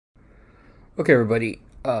Okay, everybody.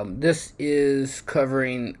 This is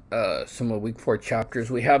covering some of week 4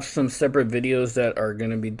 chapters. We have some separate videos that are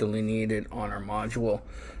going to be delineated on our module.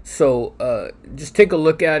 So just take a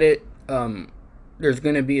look at it. There's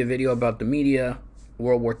going to be a video about the media,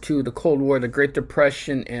 World War II, the Cold War, the Great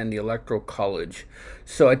Depression, and the Electoral College.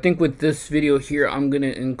 So I think with this video here, I'm going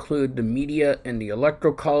to include the media and the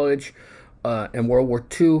Electoral College and World War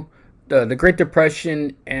II, the Great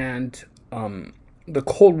Depression, and the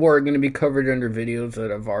Cold War are going to be covered under videos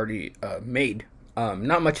that I've already made.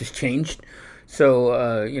 Not much has changed. So,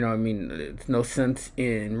 I mean, it's no sense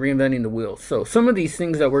in reinventing the wheel. So some of these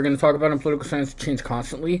things that we're going to talk about in political science change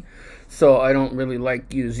constantly. So I don't really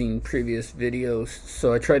like using previous videos.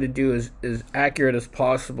 So I try to do as accurate as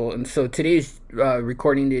possible. And so today's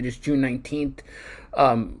recording date is June 19th.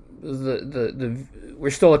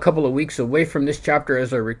 We're still a couple of weeks away from this chapter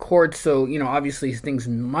as I record, so obviously things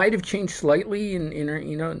might have changed slightly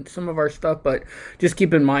in some of our stuff, but just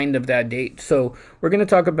keep in mind of that date. So we're going to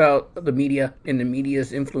talk about the media and the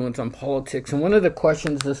media's influence on politics, and one of the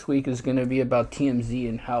questions this week is going to be about TMZ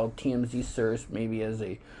and how TMZ serves maybe as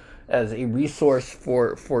a resource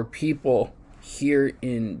for people here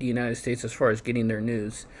in the United States as far as getting their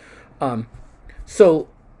news. So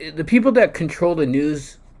the people that control the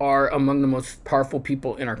news are among the most powerful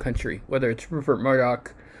people in our country, whether it's Rupert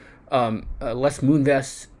Murdoch, Les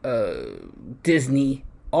Moonves, Disney.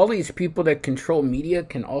 All these people that control media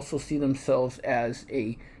can also see themselves as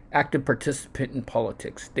a active participant in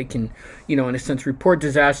politics. They can, in a sense, report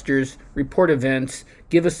disasters, report events,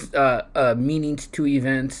 give us meanings to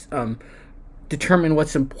events, determine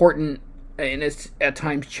what's important, and it's at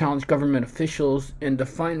times challenge government officials and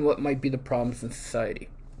define what might be the problems in society.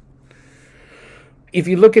 If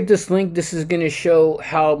you look at this link, this is going to show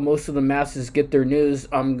how most of the masses get their news.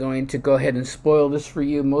 I'm going to go ahead and spoil this for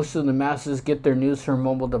you. Most of the masses get their news from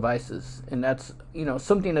mobile devices. And that's,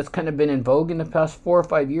 something that's kind of been in vogue in the past 4 or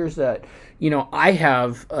 5 years that, I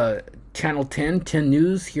have Channel 10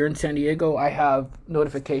 News here in San Diego. I have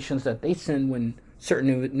notifications that they send when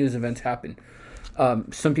certain news events happen.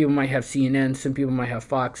 Some people might have CNN, some people might have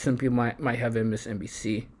Fox, some people might have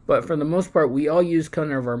MSNBC. But for the most part, we all use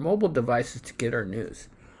kind of our mobile devices to get our news.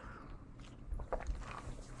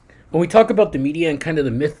 When we talk about the media and kind of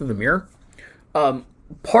the myth of the mirror,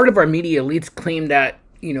 part of our media elites claim that,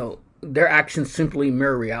 their actions simply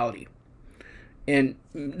mirror reality. And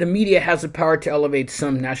the media has the power to elevate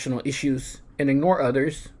some national issues and ignore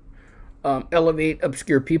others, elevate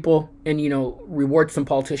obscure people, and, reward some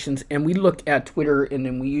politicians. And we look at Twitter, and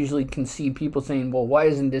then we usually can see people saying, well, why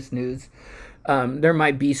isn't this news? There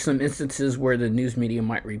might be some instances where the news media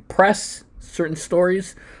might repress certain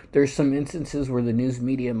stories. There's some instances where the news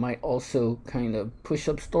media might also kind of push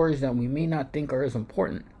up stories that we may not think are as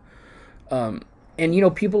important. And,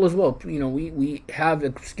 people as well, we have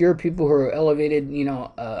obscure people who are elevated.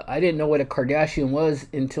 I didn't know what a Kardashian was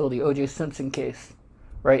until the O.J. Simpson case,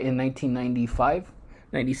 right, in 1995,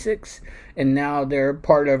 96. And now they're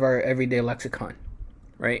part of our everyday lexicon,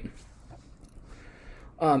 right?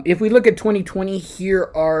 If we look at 2020,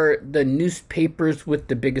 here are the newspapers with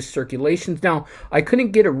the biggest circulations. Now, I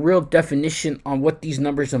couldn't get a real definition on what these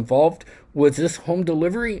numbers involved. Was this home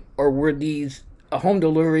delivery, or were these a home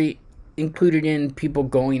delivery included in people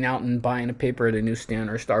going out and buying a paper at a newsstand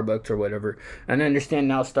or Starbucks or whatever? And I understand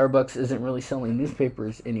now Starbucks isn't really selling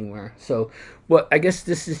newspapers anywhere. So what I guess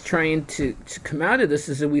this is trying to come out of this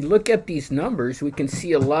is that we look at these numbers, we can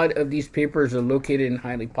see a lot of these papers are located in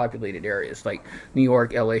highly populated areas like New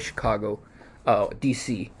York, LA, Chicago,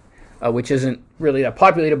 DC, which isn't really that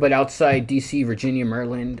populated, but outside DC, Virginia,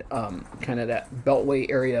 Maryland, kind of that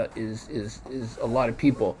Beltway area is a lot of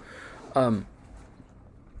people.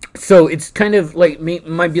 So it's kind of like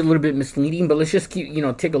might be a little bit misleading, but let's just keep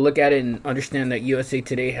take a look at it and understand that USA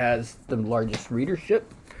Today has the largest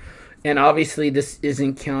readership, and obviously this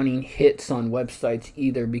isn't counting hits on websites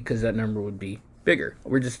either, because that number would be bigger.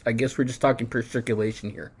 I guess we're just talking per circulation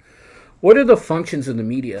here. What are the functions of the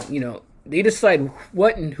media? They decide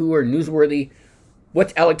what and who are newsworthy,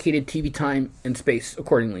 what's allocated TV time and space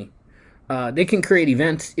accordingly. They can create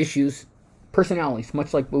events, issues, personalities,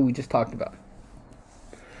 much like what we just talked about.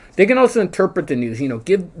 They can also interpret the news,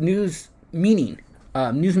 give news meaning.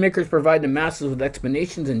 Newsmakers provide the masses with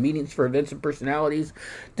explanations and meanings for events and personalities.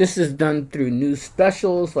 This is done through news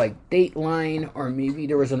specials like Dateline, or maybe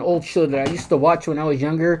there was an old show that I used to watch when I was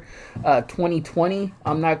younger, 2020.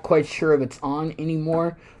 I'm not quite sure if it's on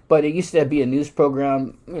anymore, but it used to be a news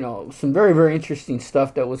program, some very, very interesting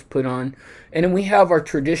stuff that was put on. And then we have our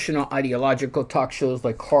traditional ideological talk shows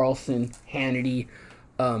like Carlson, Hannity,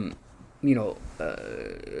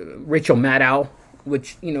 Rachel Maddow,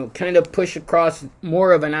 which, kind of push across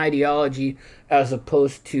more of an ideology as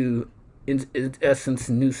opposed to, in essence,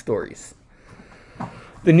 news stories.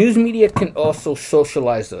 The news media can also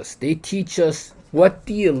socialize us. They teach us what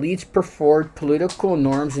the elites' preferred political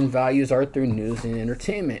norms and values are through news and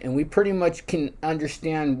entertainment. And we pretty much can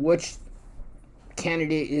understand which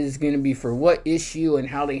candidate is going to be for what issue and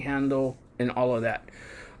how they handle and all of that.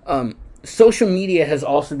 Social media has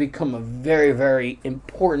also become a very, very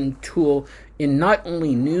important tool in not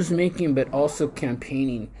only news making but also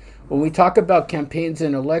campaigning. When we talk about campaigns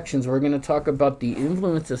and elections, we're going to talk about the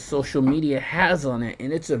influence that social media has on it,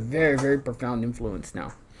 and it's a very, very profound influence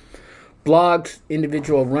now. Blogs,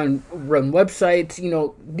 individual run websites,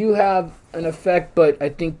 do have an effect, but I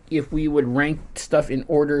think if we would rank stuff in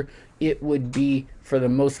order, it would be, for the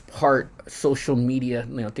most part, social media,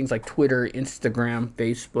 things like Twitter, Instagram,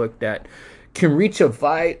 Facebook, that can reach a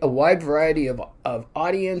wide variety of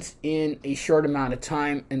audience in a short amount of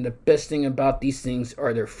time. And the best thing about these things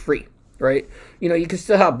are they're free, right? You can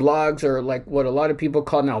still have blogs, or like what a lot of people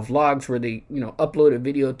call now vlogs, where they, upload a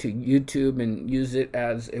video to YouTube and use it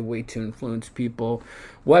as a way to influence people.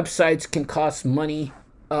 Websites can cost money,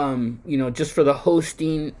 just for the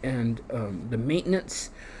hosting and the maintenance.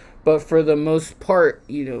 But for the most part,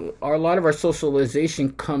 a lot of our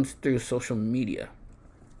socialization comes through social media.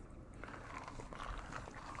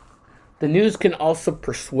 The news can also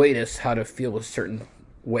persuade us how to feel a certain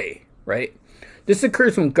way, right? This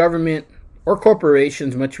occurs when government or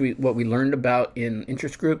corporations, what we learned about in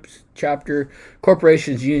interest groups chapter,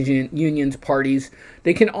 corporations, unions, parties,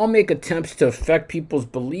 they can all make attempts to affect people's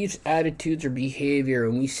beliefs, attitudes, or behavior.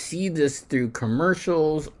 And we see this through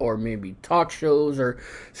commercials or maybe talk shows or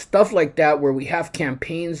stuff like that, where we have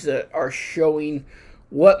campaigns that are showing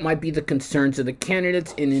what might be the concerns of the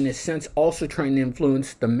candidates, and in a sense also trying to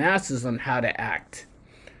influence the masses on how to act.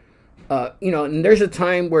 And there's a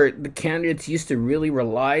time where the candidates used to really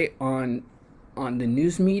rely on the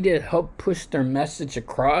news media to help push their message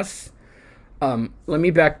across. Let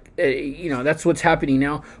me back, that's what's happening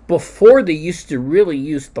now. Before, they used to really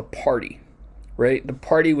use the party, right? The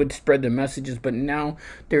party would spread the messages, but now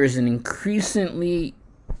there is an increasingly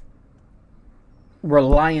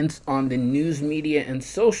reliance on the news media and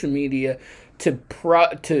social media to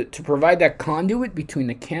provide that conduit between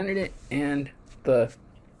the candidate and the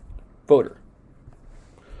voter.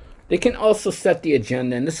 They can also set the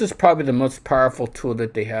agenda, and this is probably the most powerful tool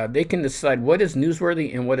that they have. They can decide what is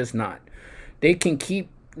newsworthy and what is not. They can keep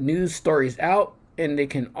news stories out, and they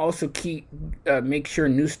can also make sure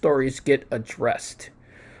news stories get addressed.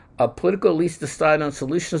 Political elites decide on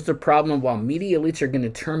solutions to the problem, while media elites are going to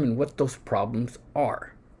determine what those problems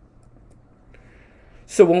are.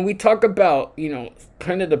 So when we talk about,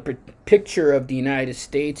 kind of the picture of the United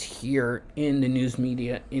States here in the news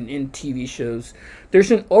media, in TV shows,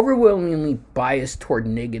 there's an overwhelmingly bias toward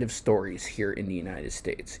negative stories here in the United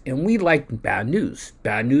States. And we like bad news.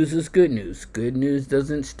 Bad news is good news. Good news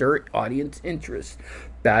doesn't stir audience interest.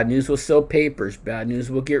 Bad news will sell papers. Bad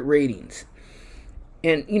news will get ratings.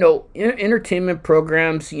 And, entertainment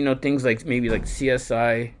programs, things like maybe like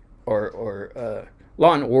CSI or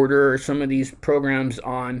Law and Order, or some of these programs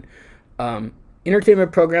on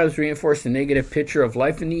entertainment programs reinforce the negative picture of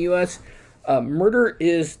life in the U.S. Murder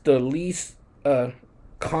is the least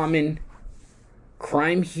common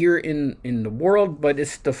crime here in the world, but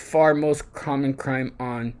it's the far most common crime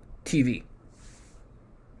on TV.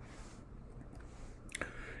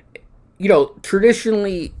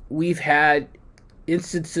 Traditionally, we've had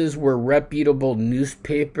instances where reputable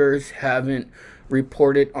newspapers haven't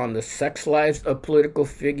reported on the sex lives of political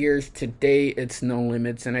figures. Today, it's no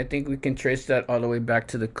limits, and I think we can trace that all the way back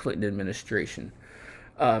to the Clinton administration.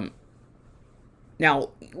 Now,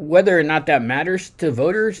 whether or not that matters to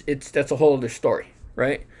voters, that's a whole other story,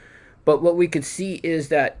 right? But what we could see is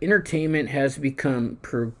that entertainment has become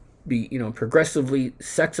progressively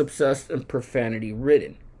sex-obsessed and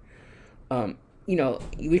profanity-ridden.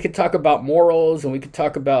 We could talk about morals, and we could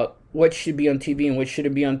talk about what should be on TV and what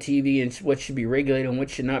shouldn't be on TV, and what should be regulated and what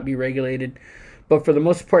should not be regulated. But for the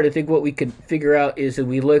most part, I think what we could figure out is that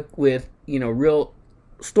we look with, real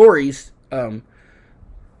stories, the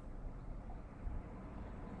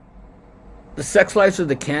sex lives of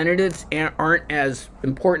the candidates aren't as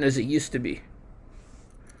important as it used to be.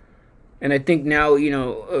 And I think now,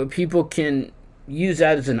 people can use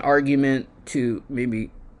that as an argument to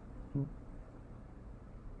maybe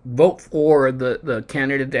vote for the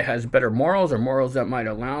candidate that has better morals, or morals that might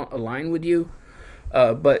align with you.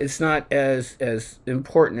 But it's not as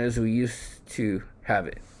important as we used to have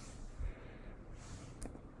it.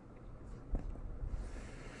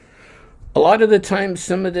 A lot of the time,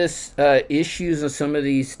 some of this issues and some of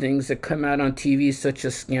these things that come out on TV, such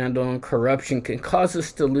as scandal and corruption, can cause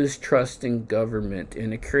us to lose trust in government,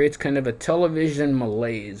 and it creates kind of a television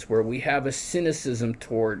malaise where we have a cynicism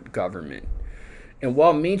toward government. And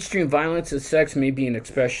while mainstream violence and sex may be an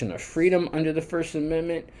expression of freedom under the First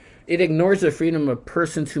Amendment, it ignores the freedom of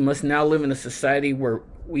persons who must now live in a society where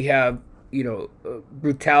we have,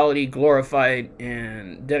 brutality glorified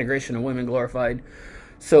and denigration of women glorified.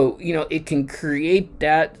 So, it can create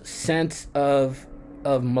that sense of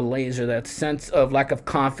malaise, or that sense of lack of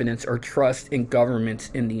confidence or trust in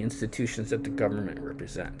governments, in the institutions that the government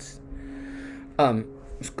represents.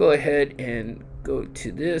 Let's go ahead and go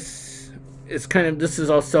to this. This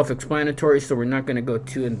is all self-explanatory, so we're not going to go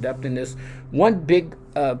too in-depth in this. One big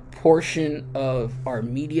portion of our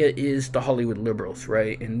media is the Hollywood liberals,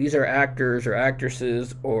 right? And these are actors or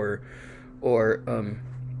actresses or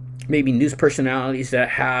maybe news personalities that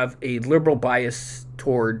have a liberal bias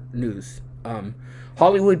toward news.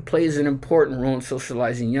 Hollywood plays an important role in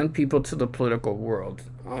socializing young people to the political world.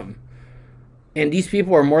 And these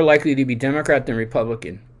people are more likely to be Democrat than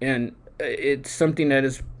Republican. And it's something that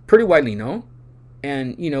is pretty widely known.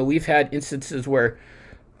 And, we've had instances where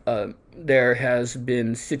there has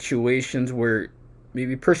been situations where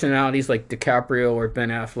maybe personalities like DiCaprio or Ben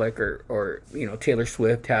Affleck or Taylor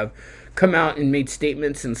Swift have come out and made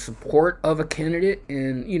statements in support of a candidate,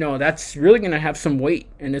 and that's really going to have some weight,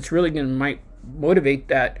 and it's really going to might motivate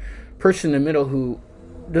that person in the middle who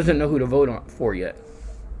doesn't know who to vote for yet.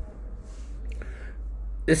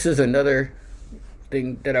 This is another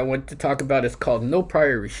thing that I want to talk about. It's called no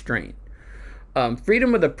prior restraint.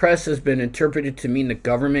 Freedom of the press has been interpreted to mean the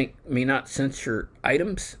government may not censor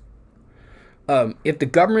items. If the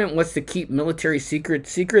government wants to keep military secret,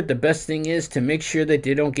 the best thing is to make sure that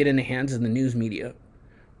they don't get in the hands of the news media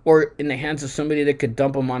or in the hands of somebody that could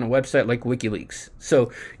dump them on a website like WikiLeaks. So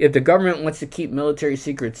if the government wants to keep military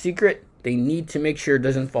secret, they need to make sure it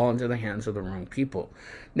doesn't fall into the hands of the wrong people.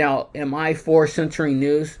 Now, am I for censoring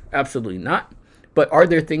news? Absolutely not. But are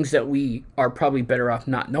there things that we are probably better off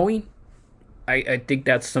not knowing? I think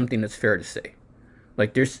that's something that's fair to say.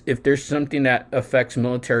 Like, if there's something that affects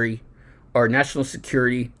military or national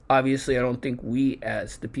security, obviously I don't think we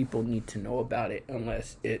as the people need to know about it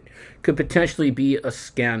unless it could potentially be a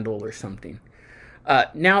scandal or something.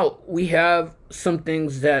 Now we have some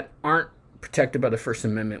things that aren't protected by the First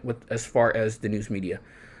Amendment as far as the news media.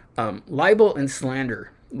 Libel and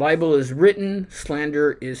slander. Libel is written,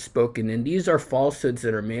 slander is spoken, and these are falsehoods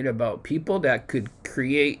that are made about people that could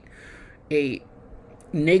create a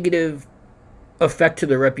negative effect to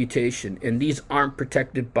their reputation, and these aren't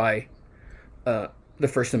protected by the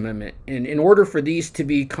First Amendment. And in order for these to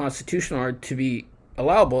be constitutional or to be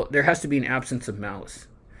allowable, there has to be an absence of malice.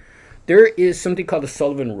 There is something called the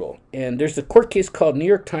Sullivan Rule, and there's a court case called New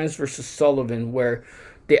York Times versus Sullivan where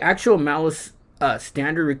the actual malice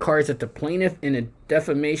standard requires that the plaintiff in a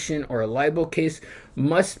defamation or a libel case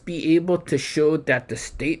must be able to show that the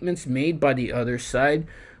statements made by the other side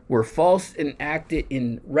were false and acted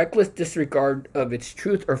in reckless disregard of its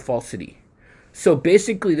truth or falsity. So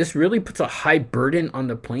basically, this really puts a high burden on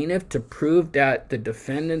the plaintiff to prove that the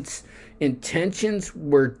defendant's intentions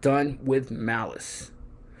were done with malice.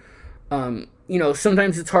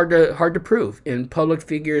 Sometimes it's hard to prove, and public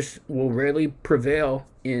figures will rarely prevail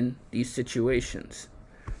in these situations.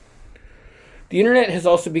 The internet has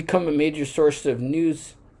also become a major source of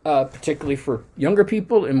news, particularly for younger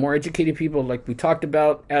people and more educated people, like we talked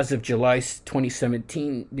about. As of July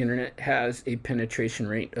 2017, the internet has a penetration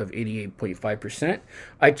rate of 88.5%.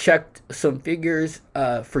 I checked some figures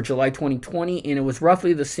for July 2020, and it was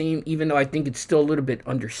roughly the same, even though I think it's still a little bit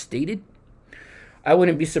understated. I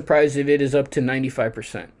wouldn't be surprised if it is up to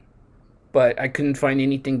 95%, but I couldn't find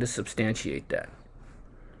anything to substantiate that.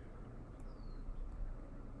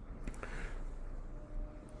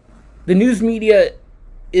 The news media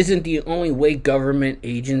isn't the only way government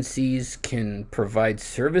agencies can provide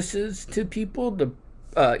services to people. The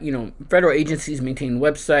federal agencies maintain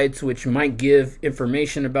websites which might give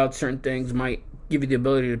information about certain things, might give you the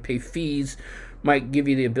ability to pay fees, might give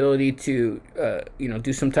you the ability to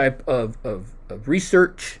do some type of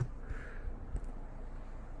research.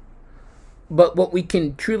 But what we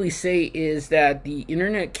can truly say is that the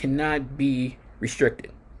internet cannot be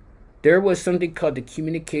restricted. There was something called the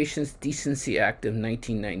Communications Decency Act of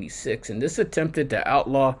 1996, and this attempted to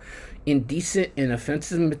outlaw indecent and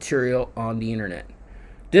offensive material on the internet.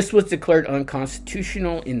 This was declared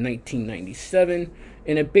unconstitutional in 1997,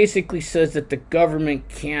 and it basically says that the government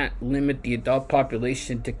can't limit the adult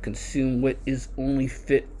population to consume what is only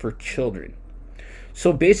fit for children.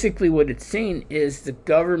 So basically, what it's saying is the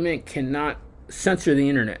government cannot censor the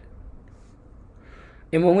internet.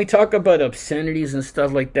 And when we talk about obscenities and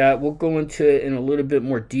stuff like that, we'll go into it in a little bit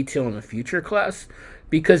more detail in a future class,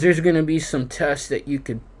 because there's going to be some tests that you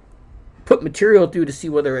could put material through to see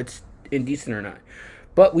whether it's indecent or not.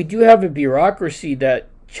 But we do have a bureaucracy that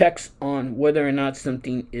checks on whether or not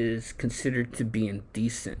something is considered to be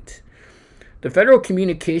indecent. The Federal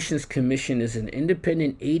Communications Commission is an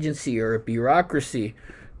independent agency or a bureaucracy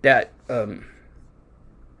that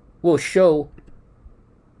will show.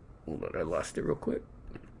 Hold on, I lost it real quick.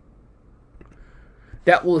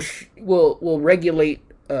 That will regulate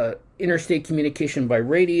interstate communication by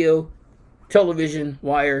radio, television,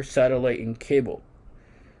 wire, satellite, and cable.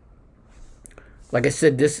 Like I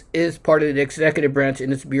said, this is part of the executive branch,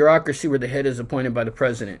 and it's bureaucracy where the head is appointed by the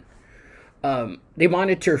president. They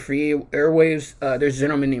monitor free airwaves. There's a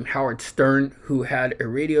gentleman named Howard Stern who had a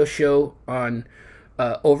radio show on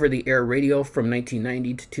over-the-air radio from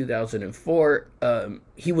 1990 to 2004.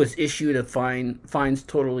 He was issued a fines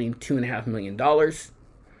totaling $2.5 million.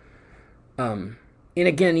 And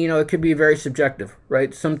again, you know, it could be very subjective,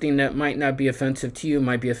 right? Something that might not be offensive to you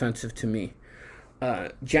might be offensive to me.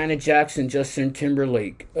 Janet Jackson, Justin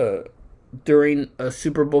Timberlake, during a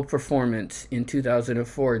Super Bowl performance in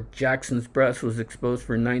 2004, Jackson's breast was exposed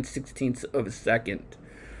for 9/16 of a second.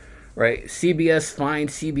 Right? CBS fined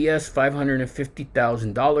CBS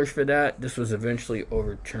 $550,000 for that. This was eventually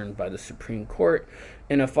overturned by the Supreme Court.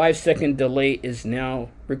 And a 5-second delay is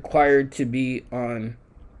now required to be on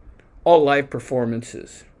all live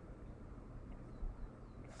performances.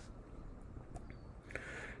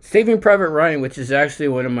 Saving Private Ryan, which is actually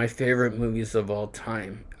one of my favorite movies of all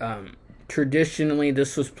time. Traditionally,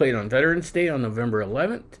 this was played on Veterans Day on November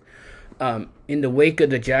 11th. In the wake of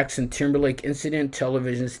the Jackson Timberlake incident,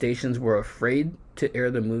 television stations were afraid to air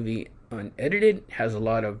the movie unedited. It has a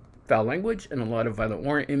lot of foul language and a lot of violent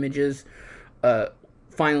war images.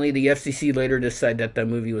 Finally, the FCC later decided that the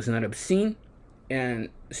movie was not obscene, and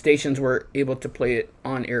stations were able to play it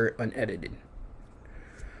on air unedited.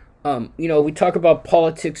 You know, we talk about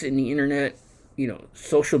politics in the internet. You know,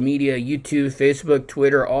 social media, YouTube, Facebook,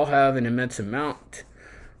 Twitter, all have an immense amount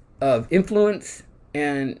of influence,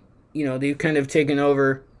 and you know, they've kind of taken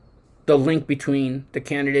over the link between the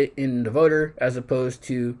candidate and the voter, as opposed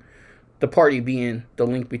to the party being the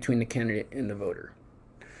link between the candidate and the voter.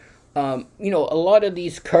 You know, a lot of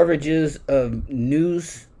these coverages of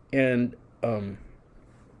news and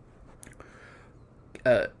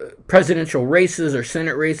presidential races or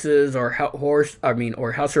Senate races or House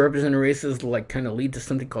of Representative races like kind of lead to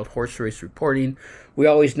something called horse race reporting. We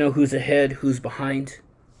always know who's ahead, who's behind.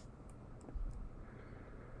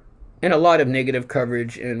 And a lot of negative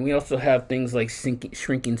coverage. And we also have things like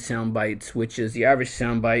shrinking sound bites, which is the average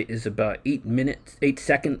sound bite is about 8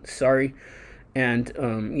 seconds, and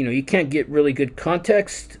you know, you can't get really good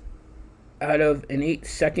context out of an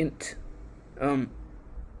 8-second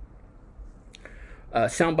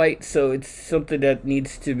soundbite, so it's something that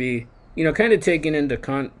needs to be, you know, kind of taken into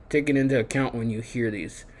account when you hear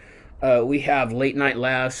these. We have late night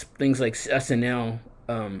laughs, things like SNL,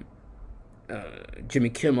 Jimmy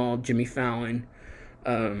Kimmel, Jimmy Fallon,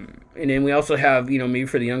 and then we also have, you know, maybe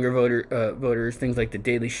for the younger voters, things like The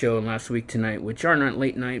Daily Show and Last Week Tonight, which are not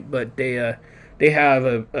late night, but they have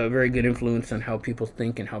a very good influence on how people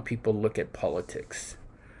think and how people look at politics.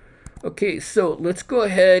 Okay, so let's go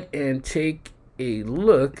ahead and take a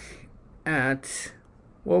look at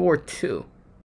World War II.